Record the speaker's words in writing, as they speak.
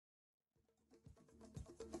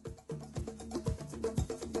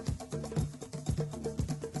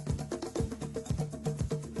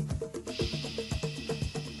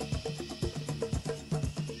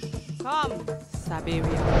Come, Siberia.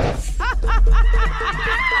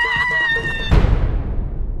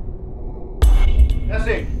 That's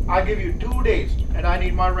it. I give you 2 days and I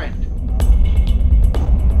need my rent.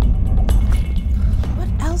 What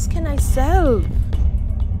else can I sell?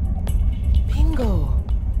 Bingo.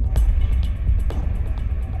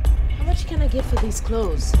 How much can I get for these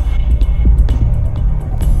clothes?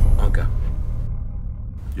 Anka,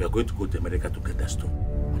 you are going to go to America to get that stone.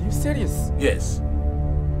 Are you serious? Yes.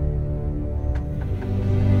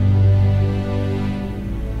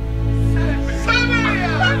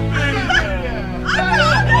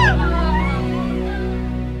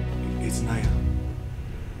 It's Naya.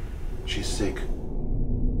 She's sick.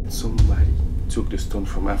 Somebody took the stone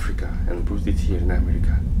from Africa and brought it here in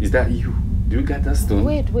America. Is that you? Do you got that stone?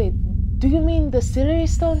 Wait. Do you mean the celery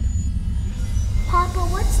stone? Papa,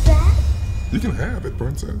 what's that? You can have it,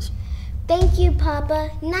 princess. Thank you,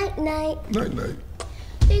 Papa. Night-night. Night-night.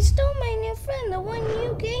 They stole my new friend, the one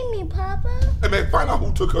you gave me, Papa. Hey, man, find out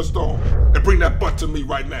who took her stone and bring that butt to me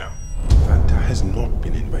right now. Fanta has not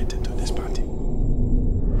been invited to this party.